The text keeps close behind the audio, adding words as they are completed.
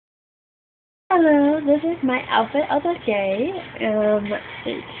Hello, this is my outfit of the day.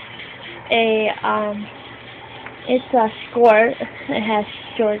 It's a skirt. It has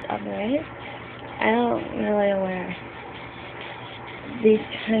shorts under it. I don't really wear these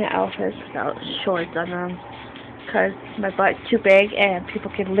kind of outfits without shorts on them because my butt's too big and people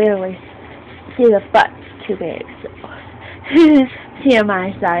can literally see the butt's too big. So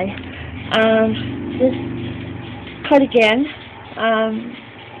TMI, sorry. This cardigan.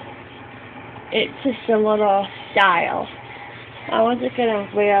 It's just a little style. I wasn't gonna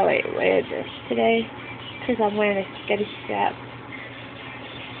really wear this today because I'm wearing a skinny strap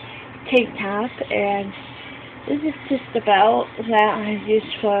tank top, and this is just a belt that I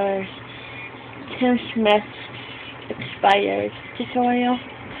used for Tim Smith's expired tutorial.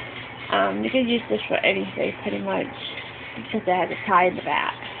 You can use this for anything pretty much because it has a tie in the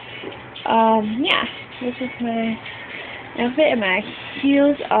back. Yeah, this is my outfit, and my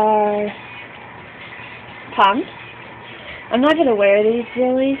heels are pumps. I'm not gonna wear these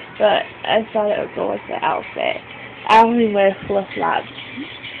really, but I thought it would go with the outfit. I only wear flip-flops.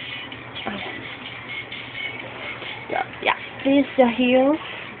 So, yeah, these are the heels.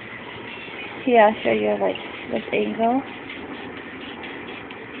 Here, I'll show you like this angle.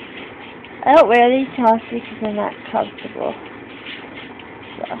 I don't wear these heels because they're not comfortable.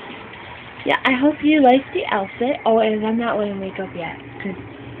 So, yeah, I hope you like the outfit. Oh, and I'm not wearing makeup yet because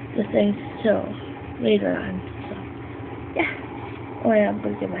the thing's still later on, so yeah. Oh yeah, I'm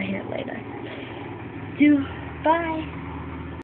gonna get my hair later. Bye.